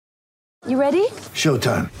You ready?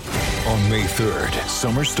 Showtime. On May 3rd,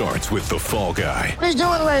 summer starts with The Fall Guy. Let's do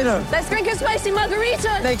it later. Let's drink a spicy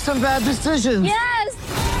margarita. Make some bad decisions. Yes!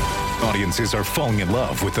 Audiences are falling in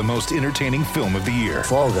love with the most entertaining film of the year.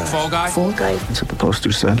 Fall Guy. Fall Guy? Fall guy. That's what the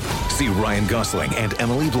poster said. See Ryan Gosling and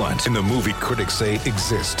Emily Blunt in the movie critics say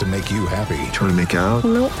exists to make you happy. Trying to make it out?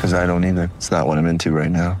 Nope. Because I don't either. It's not what I'm into right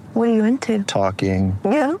now. What are you into? Talking.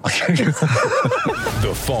 Yeah.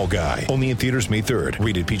 The Fall Guy. Only in theaters May 3rd.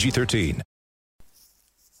 Rated PG-13.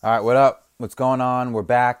 All right, what up? What's going on? We're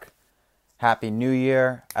back. Happy New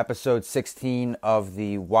Year. Episode 16 of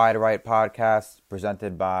the Wide Right podcast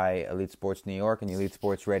presented by Elite Sports New York and the Elite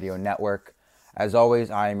Sports Radio Network. As always,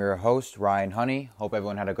 I am your host, Ryan Honey. Hope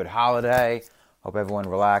everyone had a good holiday. Hope everyone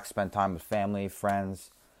relaxed, spent time with family, friends,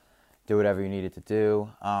 do whatever you needed to do.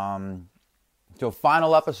 So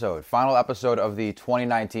final episode of the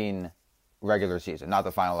 2019 regular season. Not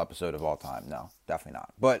the final episode of all time. No, definitely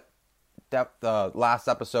not. But the last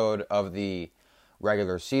episode of the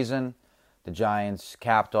regular season. The Giants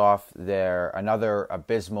capped off their another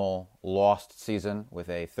abysmal lost season with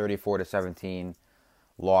a 34-17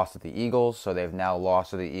 loss to the Eagles. So they've now lost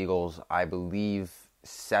to the Eagles, I believe,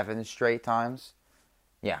 7 straight times.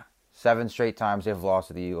 Yeah, 7 straight times they've lost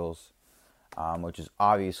to the Eagles, which is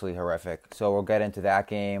obviously horrific. So we'll get into that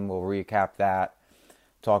game. We'll recap that,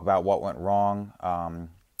 talk about what went wrong,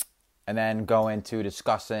 and then go into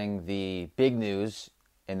discussing the big news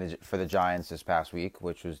for the Giants this past week,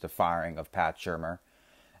 which was the firing of Pat Shurmur.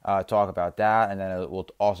 Talk about that, and then we'll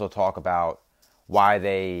also talk about why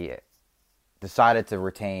they decided to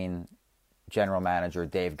retain general manager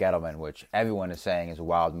Dave Gettleman, which everyone is saying is a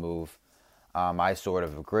wild move. I sort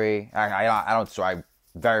of agree. I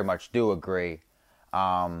very much do agree.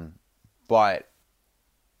 But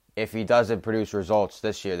if he doesn't produce results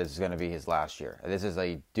this year, this is going to be his last year. This is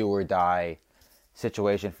a do or die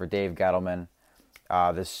situation for Dave Gettleman.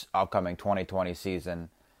 This upcoming 2020 season.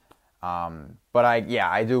 But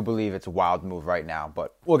I do believe it's a wild move right now,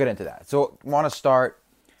 but we'll get into that. So want to start.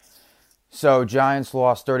 So Giants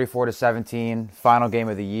lost 34-17, final game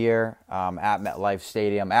of the year at MetLife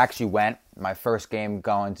Stadium. I actually went, my first game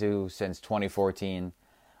going to since 2014.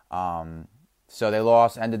 So they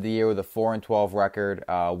lost, ended the year with a 4-12 record,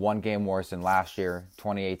 1 game worse than last year.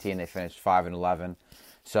 2018, they finished 5-11.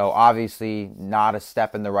 So obviously not a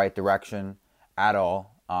step in the right direction at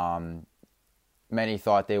all. Many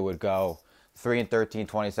thought they would go 3-13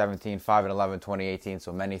 2017, 5-11 2018.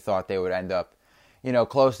 So many thought they would end up,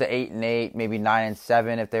 close to 8-8, maybe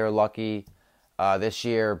 9-7 if they were lucky this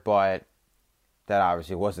year. But that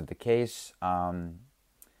obviously wasn't the case. And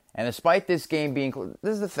despite this game being,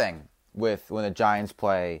 this is the thing with when the Giants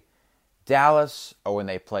play Dallas or when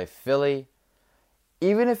they play Philly,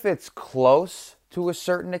 even if it's close to a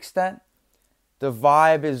certain extent, the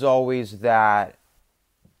vibe is always that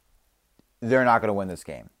they're not going to win this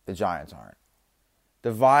game. The Giants aren't.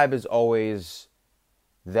 The vibe is always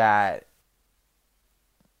that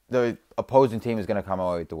the opposing team is going to come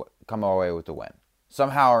away with the win,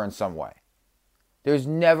 somehow or in some way. There's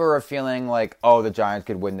never a feeling like, oh, the Giants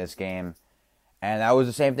could win this game. And that was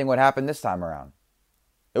the same thing what happened this time around.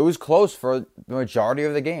 It was close for the majority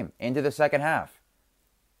of the game, into the second half.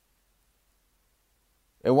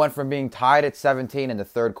 It went from being tied at 17 in the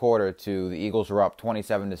third quarter to the Eagles were up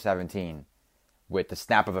 27-17 with the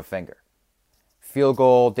snap of a finger. Field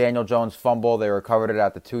goal, Daniel Jones fumble, they recovered it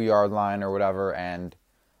at the 2-yard line or whatever, and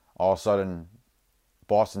all of a sudden,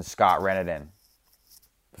 Boston Scott ran it in.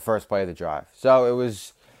 The first play of the drive. So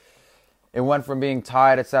it went from being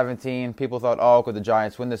tied at 17. People thought, oh, could the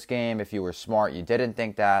Giants win this game? If you were smart, you didn't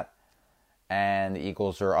think that. And the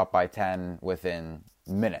Eagles are up by 10 within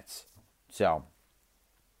minutes.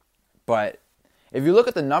 But if you look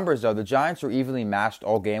at the numbers, though, the Giants were evenly matched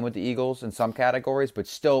all game with the Eagles in some categories, but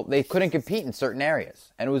still, they couldn't compete in certain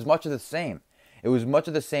areas. And it was much of the same. It was much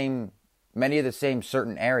of the same, many of the same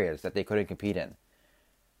certain areas that they couldn't compete in.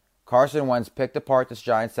 Carson Wentz picked apart this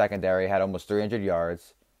Giants secondary, had almost 300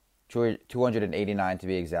 yards, 289 to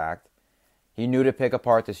be exact. He knew to pick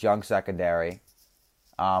apart this young secondary,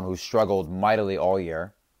 who struggled mightily all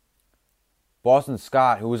year. Boston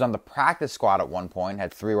Scott, who was on the practice squad at one point,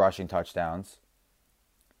 had 3 rushing touchdowns.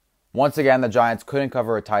 Once again, the Giants couldn't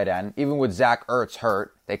cover a tight end. Even with Zach Ertz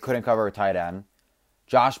hurt, they couldn't cover a tight end.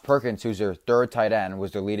 Josh Perkins, who's their third tight end,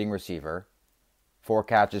 was their leading receiver. 4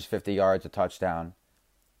 catches, 50 yards, a touchdown.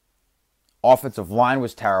 Offensive line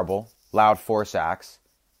was terrible. Allowed 4 sacks.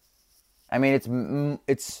 I mean,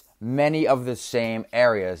 it's many of the same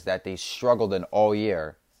areas that they struggled in all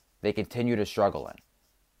year. They continue to struggle in.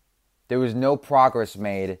 There was no progress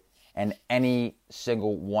made in any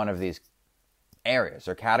single one of these areas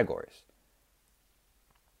or categories.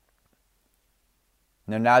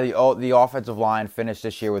 Now the offensive line finished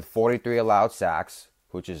this year with 43 allowed sacks,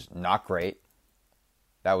 which is not great.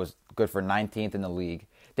 That was good for 19th in the league.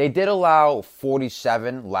 They did allow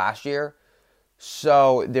 47 last year,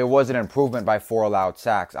 so there was an improvement by 4 allowed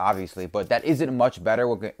sacks, obviously, but that isn't much better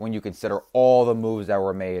when you consider all the moves that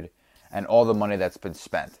were made and all the money that's been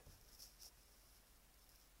spent.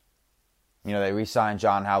 You know, they re-signed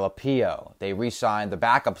John Halapio. They re-signed the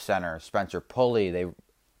backup center, Spencer Pulley.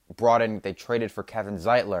 They traded for Kevin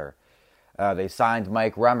Zeitler. They signed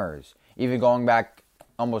Mike Remmers. Even going back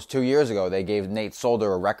almost 2 years ago, they gave Nate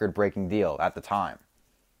Solder a record-breaking deal at the time.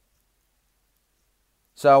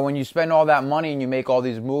 So when you spend all that money and you make all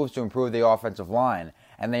these moves to improve the offensive line,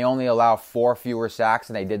 and they only allow 4 fewer sacks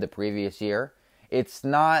than they did the previous year, it's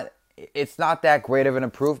not that great of an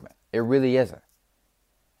improvement. It really isn't.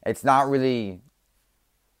 It's not really,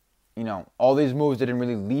 you know, all these moves didn't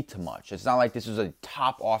really lead to much. It's not like this was a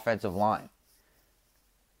top offensive line.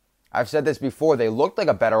 I've said this before, they looked like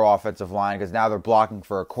a better offensive line because now they're blocking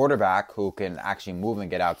for a quarterback who can actually move and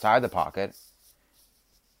get outside the pocket.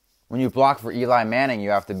 When you block for Eli Manning,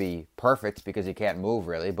 you have to be perfect because he can't move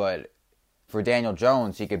really. But for Daniel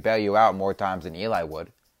Jones, he could bail you out more times than Eli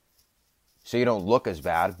would. So you don't look as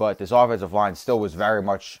bad. But this offensive line still was very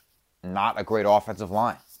much not a great offensive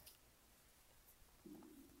line.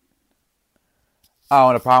 Oh,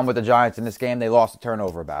 and the problem with the Giants in this game, they lost the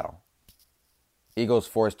turnover battle. Eagles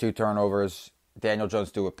forced 2 turnovers. Daniel Jones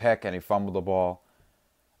threw a pick and he fumbled the ball.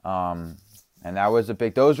 And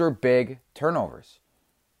those were big turnovers.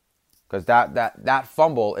 Because that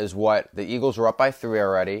fumble is what the Eagles were up by 3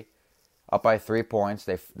 already, up by 3 points.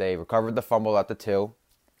 They recovered the fumble at the 2,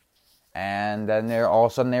 and then all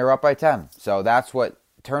of a sudden they were up by 10. So that's what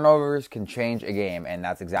turnovers can change a game, and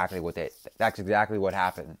that's exactly what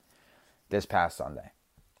happened this past Sunday.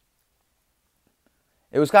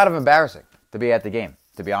 It was kind of embarrassing to be at the game,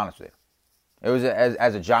 to be honest with you. It was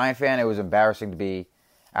as a Giant fan, it was embarrassing to be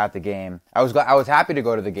at the game. I was happy to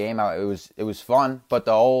go to the game. It was fun, but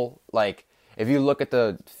the whole, like, if you look at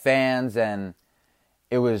the fans, and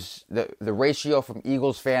it was the ratio from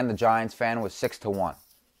Eagles fan to Giants fan was 6-1.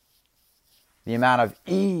 The amount of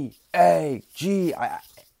E-A-G, I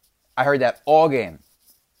heard that all game.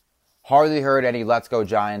 Hardly heard any "Let's Go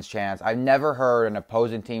Giants" chants. I've never heard an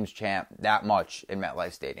opposing team's chant that much in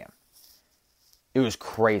MetLife Stadium. It was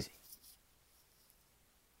crazy.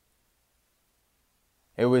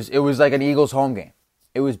 It was like an Eagles home game.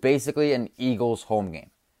 It was basically an Eagles home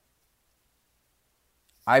game.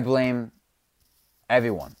 I blame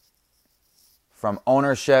everyone, from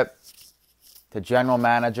ownership to general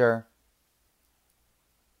manager,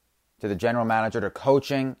 to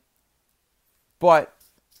coaching. But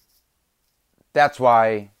that's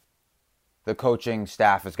why the coaching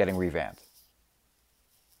staff is getting revamped.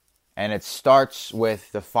 And it starts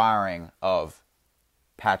with the firing of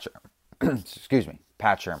Pat Shurmur.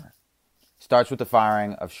 Starts with the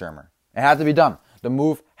firing of Shurmur. It had to be done. The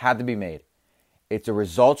move had to be made. It's a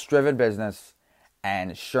results-driven business,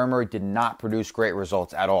 and Shurmur did not produce great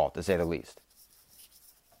results at all, to say the least.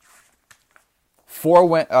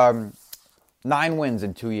 9 wins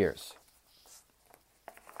in 2 years.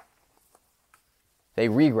 They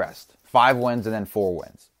regressed. 5 wins and then 4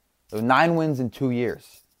 wins. So 9 wins in 2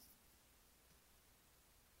 years.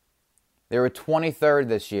 They were 23rd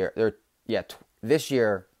this year. This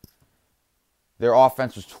year, their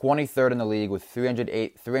offense was 23rd in the league with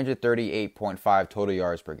 338.5 total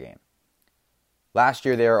yards per game. Last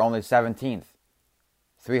year, they were only 17th,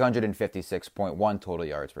 356.1 total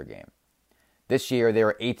yards per game. This year, they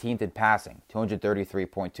were 18th in passing,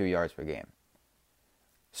 233.2 yards per game.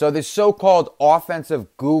 So this so-called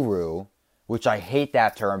offensive guru, which I hate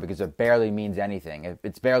that term because it barely means anything.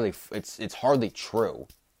 It's hardly true.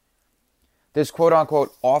 This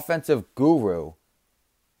quote-unquote offensive guru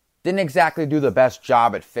didn't exactly do the best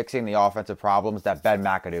job at fixing the offensive problems that Ben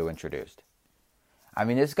McAdoo introduced. I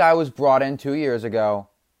mean, this guy was brought in 2 years ago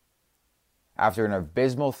after an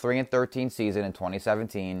abysmal 3-13 season in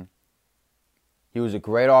 2017. He was a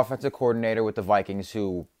great offensive coordinator with the Vikings,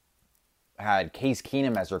 who had Case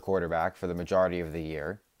Keenum as their quarterback for the majority of the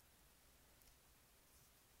year.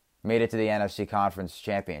 Made it to the NFC Conference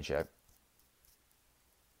Championship.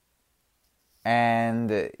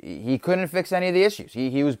 And he couldn't fix any of the issues.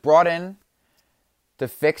 He was brought in to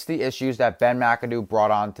fix the issues that Ben McAdoo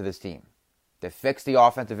brought on to this team. To fix the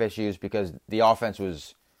offensive issues, because the offense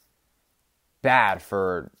was bad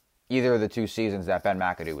for either of the 2 seasons that Ben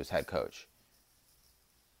McAdoo was head coach.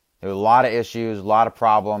 There were a lot of issues, a lot of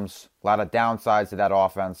problems, a lot of downsides to that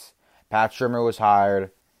offense. Pat Shurmur was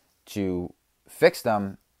hired to fix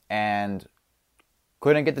them and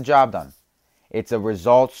couldn't get the job done. It's a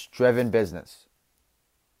results-driven business.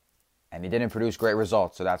 And he didn't produce great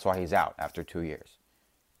results, so that's why he's out after 2 years.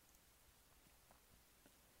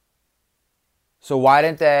 So why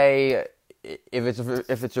didn't they,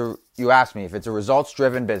 you ask me, if it's a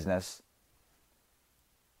results-driven business,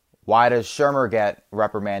 why does Shermer get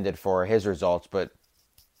reprimanded for his results, but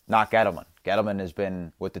not Gettleman? Gettleman has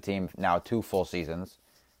been with the team now 2 full seasons.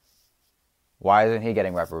 Why isn't he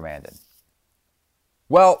getting reprimanded?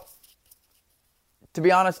 Well, to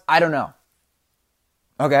be honest, I don't know.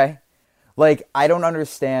 Okay? Like, I don't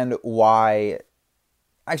understand why.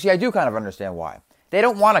 Actually, I do kind of understand why. They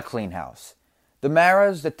don't want a clean house. The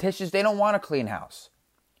Maras, the Tisches, they don't want a clean house.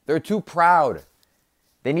 They're too proud.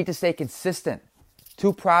 They need to stay consistent.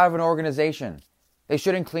 Too proud of an organization. They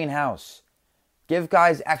shouldn't clean house. Give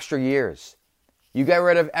guys extra years. You get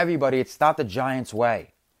rid of everybody. It's not the Giants'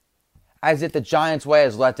 way. As if the Giants' way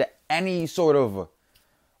has led to any sort of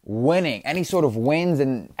winning, any sort of wins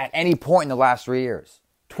at any point in the last 3 years.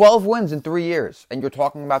 12 wins in 3 years. And you're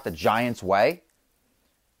talking about the Giants' way?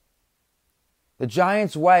 The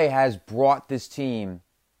Giants' way has brought this team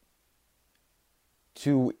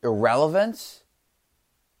to irrelevance.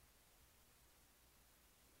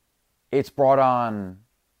 It's brought on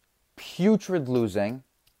putrid losing.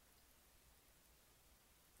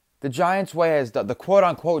 The Giants' way has done, the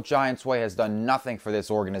quote-unquote Giants' way has done nothing for this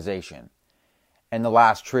organization in the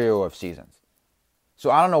last trio of seasons. So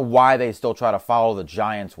I don't know why they still try to follow the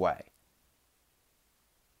Giants' way.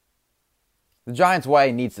 The Giants'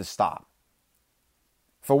 way needs to stop.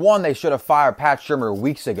 For one, they should have fired Pat Shurmur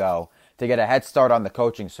weeks ago to get a head start on the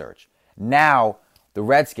coaching search. Now, the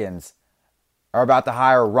Redskins are about to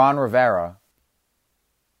hire Ron Rivera,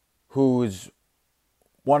 who's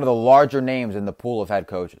one of the larger names in the pool of head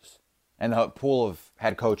coaches and the pool of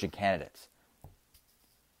head coaching candidates.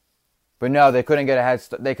 But no, they couldn't get a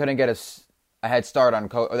head start on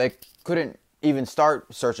or they couldn't even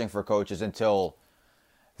start searching for coaches until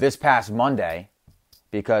this past Monday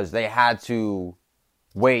because they had to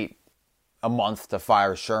wait a month to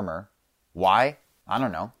fire Shurmur. Why? I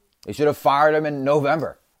don't know. They should have fired him in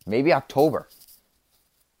November, maybe October.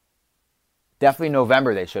 Definitely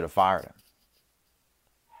November they should have fired him.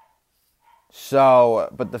 So,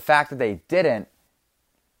 but the fact that they didn't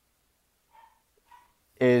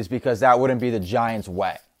is because that wouldn't be the Giants'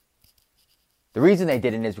 way. The reason they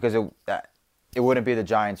didn't is because it wouldn't be the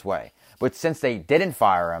Giants' way. But since they didn't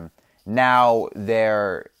fire him, now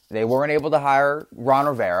they weren't able to hire Ron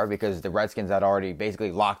Rivera because the Redskins had already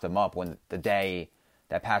basically locked him up when the day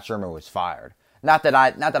that Pat Shurmur was fired. Not that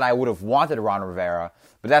I would have wanted Ron Rivera,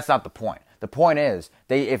 but that's not the point. The point is,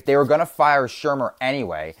 if they were going to fire Shurmur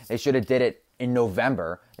anyway, they should have did it in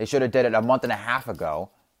November. They should have did it a month and a half ago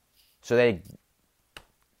so they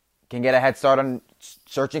can get a head start on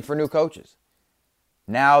searching for new coaches.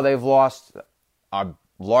 Now they've lost a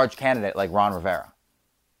large candidate like Ron Rivera.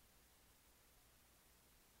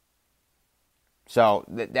 So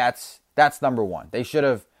that's number one. They should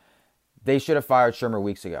have fired Shurmur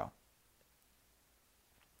weeks ago.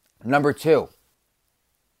 Number two,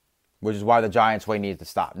 which is why the Giants' way needs to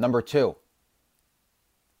stop. Number two,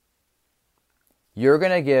 you're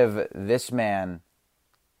going to give this man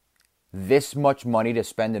this much money to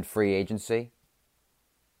spend in free agency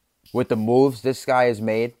with the moves this guy has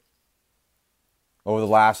made over the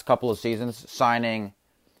last couple of seasons, signing,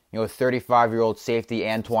 35-year-old safety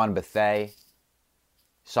Antoine Bethea,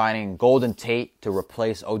 signing Golden Tate to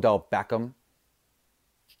replace Odell Beckham.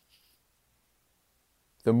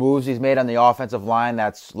 The moves he's made on the offensive line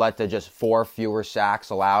that's led to just 4 fewer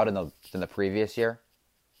sacks allowed than the previous year.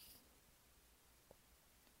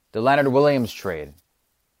 The Leonard Williams trade.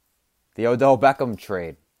 The Odell Beckham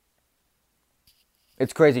trade.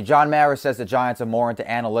 It's crazy. John Mara says the Giants are more into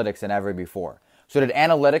analytics than ever before. So did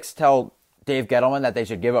analytics tell Dave Gettleman that they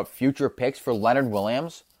should give up future picks for Leonard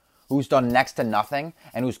Williams, who's done next to nothing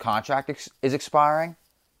and whose contract is expiring?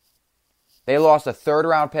 They lost a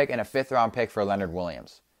 3rd-round pick and a 5th-round pick for Leonard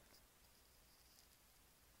Williams.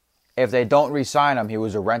 If they don't re-sign him, he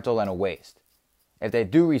was a rental and a waste. If they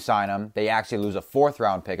do re-sign him, they actually lose a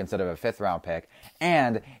 4th-round pick instead of a 5th-round pick.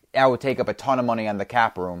 And that would take up a ton of money on the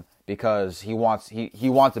cap room because he wants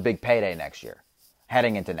a big payday next year,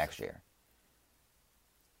 heading into next year.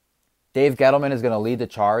 Dave Gettleman is going to lead the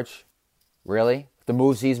charge, really, the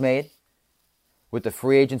moves he's made, with the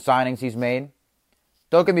free agent signings he's made.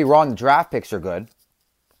 Don't get me wrong, the draft picks are good.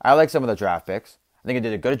 I like some of the draft picks. I think he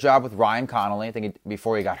did a good job with Ryan Connolly,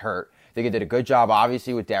 before he got hurt. I think he did a good job,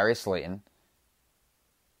 obviously, with Darius Slayton.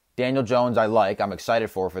 Daniel Jones, I'm excited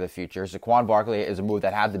for the future. Saquon Barkley is a move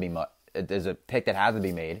that had to be is a pick that had to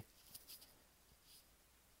be made.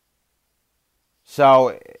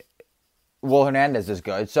 So Will Hernandez is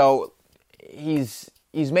good. So he's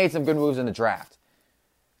made some good moves in the draft.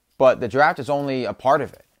 But the draft is only a part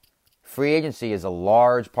of it. Free agency is a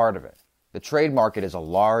large part of it. The trade market is a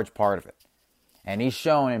large part of it. And he's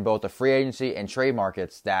shown in both the free agency and trade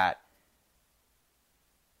markets that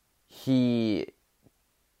he's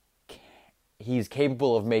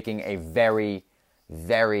capable of making a very,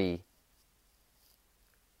 very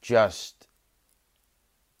just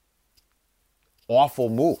awful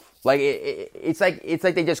move. Like it's like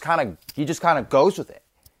he just kind of goes with it.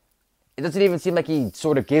 It doesn't even seem like he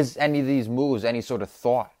sort of gives any of these moves any sort of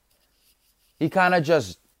thought. He kind of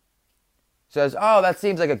just says, "Oh, that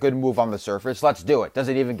seems like a good move on the surface. Let's do it."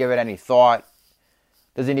 Doesn't even give it any thought.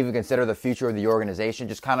 Doesn't even consider the future of the organization.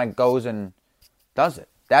 Just kind of goes and does it.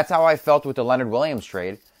 That's how I felt with the Leonard Williams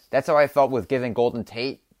trade. That's how I felt with giving Golden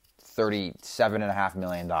Tate $37.5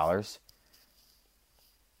 million.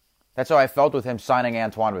 That's how I felt with him signing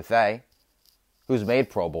Antoine Bethea, who's made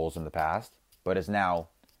Pro Bowls in the past, but is now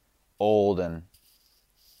old and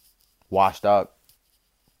washed up.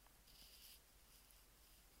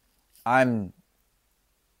 As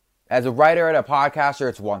a writer and a podcaster,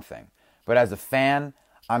 it's one thing. But as a fan,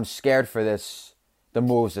 I'm scared for the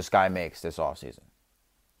moves this guy makes this offseason.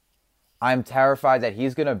 I'm terrified that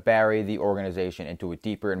he's going to bury the organization into a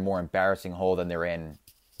deeper and more embarrassing hole than they're in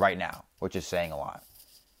right now, which is saying a lot.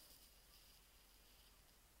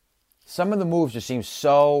 Some of the moves just seem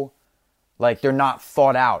so like they're not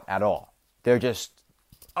thought out at all. They're just,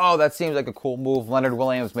 oh, that seems like a cool move. Leonard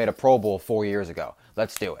Williams made a Pro Bowl 4 years ago.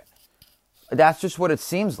 Let's do it. That's just what it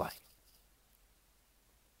seems like.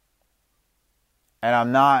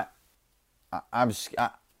 And I'm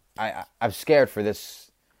scared for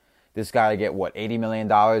this guy to get, what, $80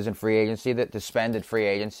 million in free agency, to spend in free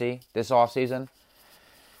agency this offseason.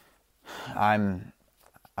 I'm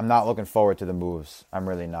not looking forward to the moves. I'm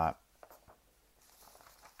really not.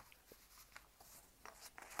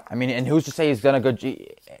 I mean, and who's to say he's going to go...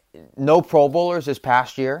 No Pro Bowlers this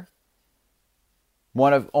past year.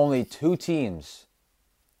 One of only 2 teams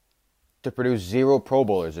to produce 0 Pro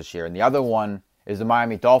Bowlers this year. And the other one is the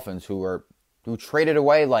Miami Dolphins, who traded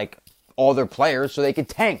away like all their players so they could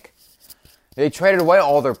tank. They traded away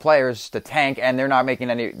all their players to tank, and they're not making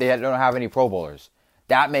any... They don't have any Pro Bowlers.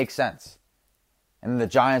 That makes sense. And the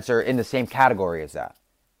Giants are in the same category as that.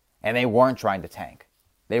 And they weren't trying to tank.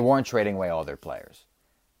 They weren't trading away all their players.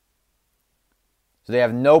 So they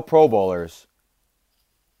have no Pro Bowlers,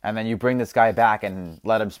 and then you bring this guy back and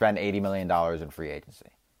let him spend $80 million in free agency.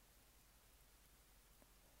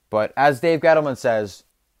 But as Dave Gettleman says,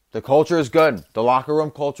 the culture is good. The locker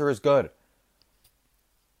room culture is good.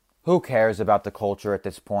 Who cares about the culture at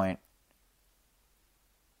this point?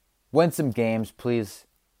 Win some games, please.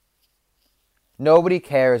 Nobody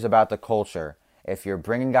cares about the culture if you're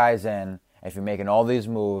bringing guys in, if you're making all these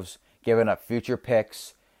moves, giving up future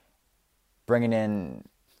picks, bringing in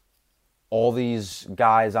all these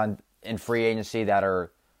guys in free agency that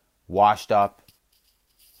are washed up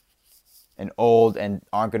and old and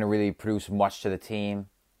aren't going to really produce much to the team.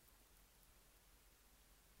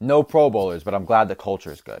 No Pro Bowlers, but I'm glad the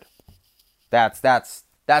culture is good. That's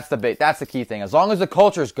the key thing. As long as the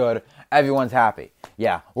culture is good, everyone's happy.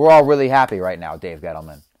 Yeah, we're all really happy right now, Dave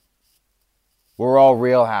Gettleman. We're all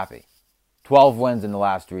real happy. 12 wins in the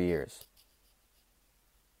last 3 years.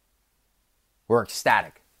 We're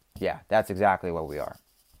ecstatic. Yeah, that's exactly what we are.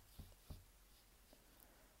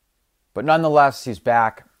 But nonetheless, he's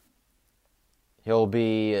back. He'll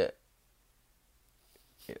be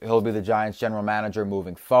the Giants' general manager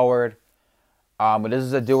moving forward. But this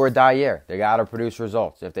is a do or die year. They got to produce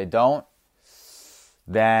results. If they don't,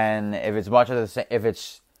 then if it's much of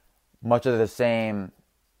the same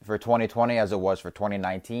for 2020 as it was for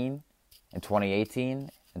 2019 and 2018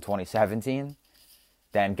 and 2017,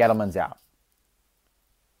 then Gettleman's out.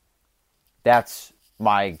 That's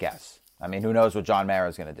my guess. I mean, who knows what John Mara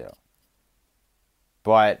is going to do.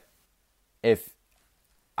 But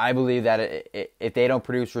I believe that if they don't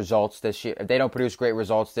produce results this year, if they don't produce great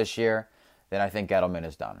results this year, then I think Gettleman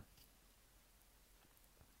is done.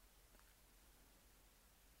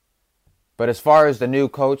 But as far as the new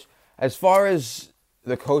coach, as far as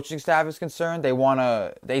the coaching staff is concerned,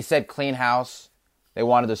 they said clean house. They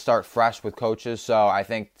wanted to start fresh with coaches. So I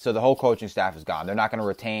think, the whole coaching staff is gone. They're not going to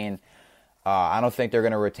retain, I don't think they're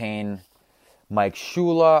going to retain Mike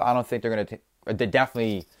Shula. I don't think they're going to, they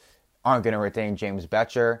definitely aren't going to retain James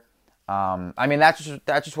Bettcher. I mean, that's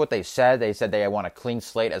just what they said. They said they want a clean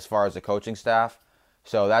slate as far as the coaching staff.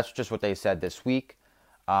 So that's just what they said this week.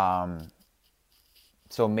 So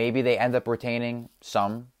maybe they end up retaining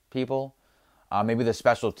some people. Maybe the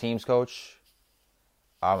special teams coach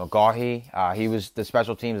McGaughey. He was the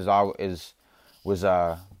special teams was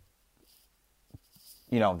one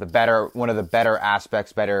of the better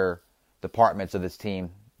aspects, better departments of this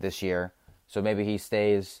team this year. So maybe he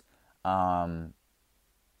stays. But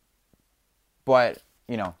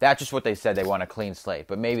that's just what they said. They want a clean slate.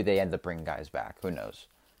 But maybe they end up bringing guys back. Who knows?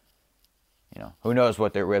 Who knows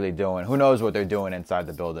what they're really doing? Who knows what they're doing inside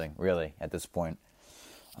the building, really, at this point?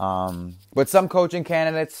 But some coaching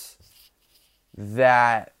candidates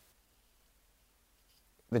that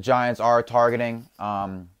the Giants are targeting.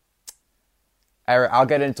 I'll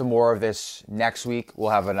get into more of this next week. We'll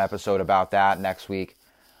have an episode about that next week.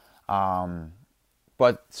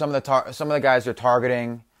 But some of the guys they're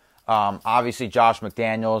targeting, obviously Josh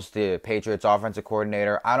McDaniels, the Patriots offensive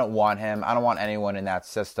coordinator. I don't want him. I don't want anyone in that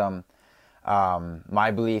system.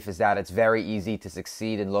 My belief is that it's very easy to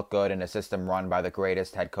succeed and look good in a system run by the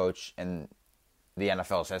greatest head coach in the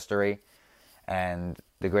NFL's history and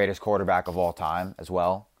the greatest quarterback of all time as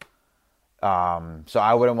well. So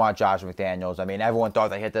I wouldn't want Josh McDaniels. I mean, everyone thought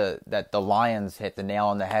that the Lions hit the nail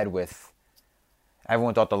on the head with.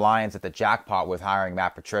 Everyone thought the Lions hit the jackpot with hiring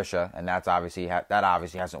Matt Patricia, and that obviously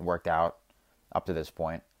hasn't worked out up to this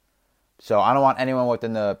point. So I don't want anyone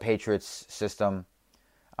within the Patriots system.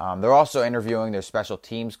 They're also interviewing their special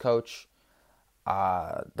teams coach,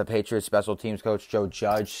 the Patriots special teams coach, Joe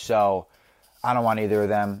Judge. So I don't want either of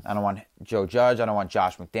them. I don't want Joe Judge. I don't want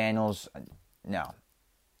Josh McDaniels. No.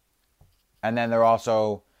 And then they're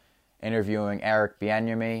also interviewing Eric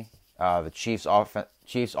Bieniemy, the Chiefs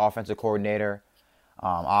offensive coordinator.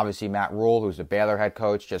 Obviously, Matt Rule, who's the Baylor head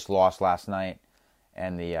coach, just lost last night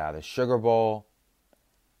in the Sugar Bowl.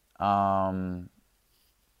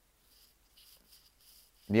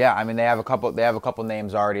 Yeah, I mean they have a couple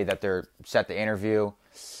names already that they're set to interview.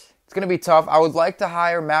 It's gonna be tough. I would like to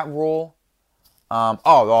hire Matt Rule.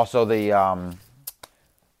 Also the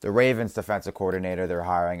Ravens defensive coordinator they're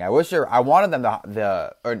hiring. I wanted them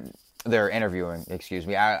they're interviewing. Excuse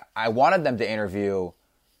me. I wanted them to interview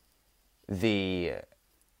the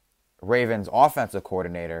Ravens offensive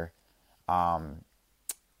coordinator,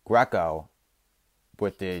 Greco,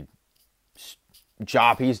 with the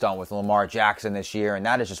job he's done with Lamar Jackson this year, and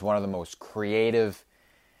that is just one of the most creative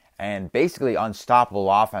and basically unstoppable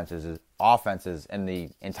offenses in the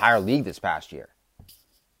entire league this past year.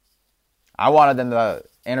 I wanted them to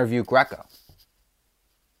interview Greco.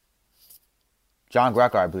 John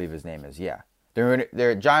Greco, I believe his name is, yeah.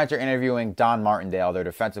 Their Giants are interviewing Don Martindale, their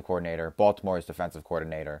defensive coordinator, Baltimore's defensive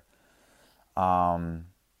coordinator. To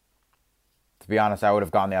be honest, I would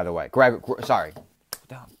have gone the other way.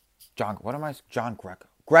 John Greco.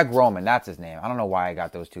 Greg Roman, that's his name. I don't know why I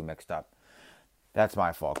got those two mixed up. That's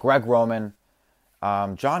my fault. Greg Roman.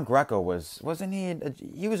 John Greco wasn't he?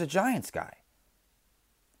 He was a Giants guy.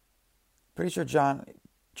 Pretty sure John.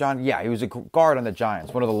 Yeah, he was a guard on the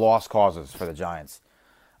Giants. One of the lost causes for the Giants.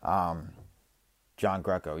 John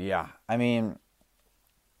Greco. Yeah, I mean,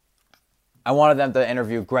 I wanted them to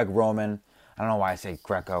interview Greg Roman. I don't know why I say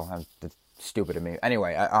Greco. That's stupid of me.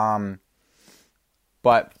 Anyway,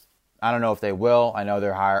 but I don't know if they will. I know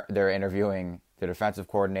they're interviewing the defensive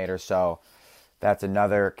coordinator, so that's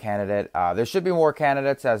another candidate. There should be more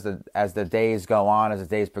candidates as the days go on, as the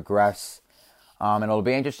days progress, and it'll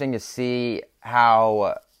be interesting to see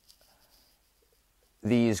how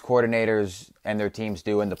these coordinators and their teams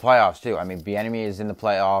do in the playoffs too. I mean, Bieniemy is in the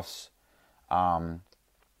playoffs.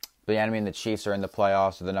 Bieniemy and the Chiefs are in the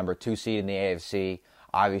playoffs, so the number 2 seed in the AFC.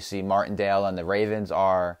 Obviously, Martindale and the Ravens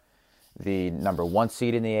are the number 1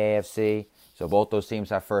 seed in the AFC. So both those teams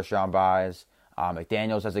have first-round byes.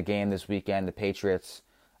 McDaniels has a game this weekend. The Patriots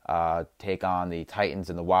take on the Titans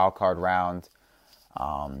in the wild card round.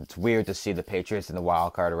 It's weird to see the Patriots in the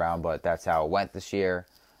wild card round, but that's how it went this year.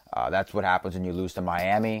 That's what happens when you lose to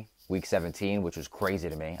Miami, Week 17, which was crazy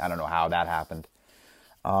to me. I don't know how that happened.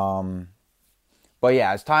 But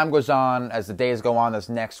yeah, as time goes on, as the days go on this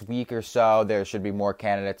next week or so, there should be more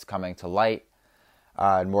candidates coming to light.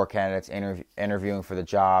 And more candidates interviewing for the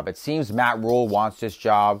job. It seems Matt Rule wants this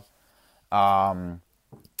job. It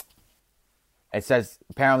says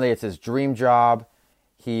apparently it's his dream job.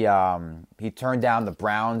 He turned down the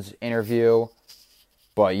Browns interview,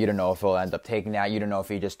 but you don't know if he'll end up taking that. You don't know if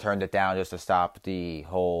he just turned it down just to stop the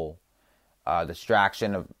whole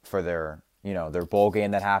distraction for their bowl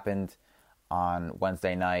game that happened on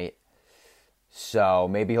Wednesday night. So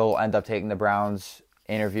maybe he'll end up taking the Browns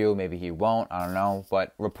interview. Maybe he won't. I don't know.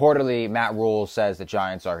 But reportedly, Matt Rule says the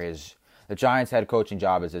Giants head coaching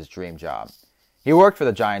job is his dream job. He worked for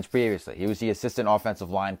the Giants previously. He was the assistant offensive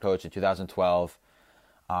line coach in 2012.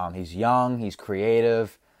 He's young. He's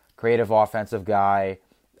creative offensive guy.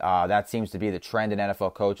 That seems to be the trend in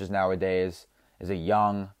NFL coaches nowadays, is a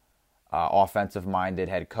young, offensive-minded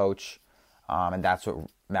head coach. And that's what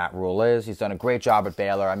Matt Rule is. He's done a great job at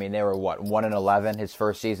Baylor. I mean, they were, 1-11 his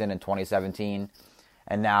first season in 2017.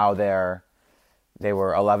 And now they were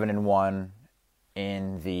 11-1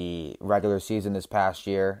 in the regular season this past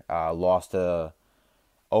year. Lost to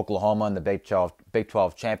Oklahoma in the Big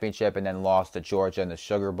 12 championship, and then lost to Georgia in the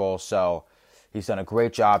Sugar Bowl. So he's done a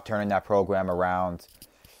great job turning that program around.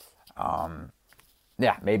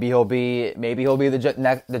 Maybe he'll be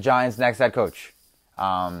the Giants' next head coach.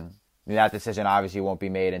 That decision obviously won't be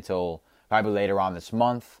made until probably later on this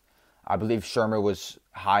month. I believe Shurmur was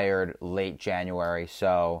hired late January,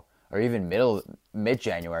 or even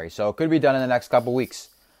mid-January, so it could be done in the next couple weeks.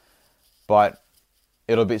 But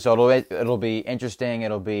it'll be interesting.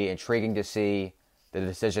 It'll be intriguing to see the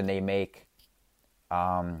decision they make.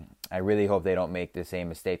 I really hope they don't make the same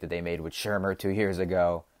mistake that they made with Shurmur 2 years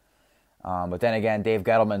ago. But then again, Dave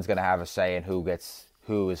Gettleman's going to have a say in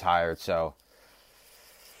who is hired. So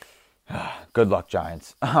good luck,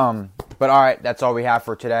 Giants. But all right, that's all we have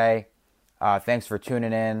for today. Thanks for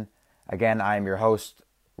tuning in. Again, I am your host,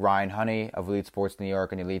 Ryan Honey of Elite Sports New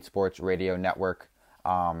York and Elite Sports Radio Network.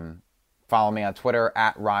 Follow me on Twitter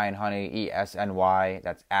at Ryan Honey, ESNY.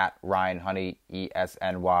 That's at Ryan Honey,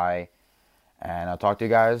 ESNY. And I'll talk to you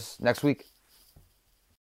guys next week.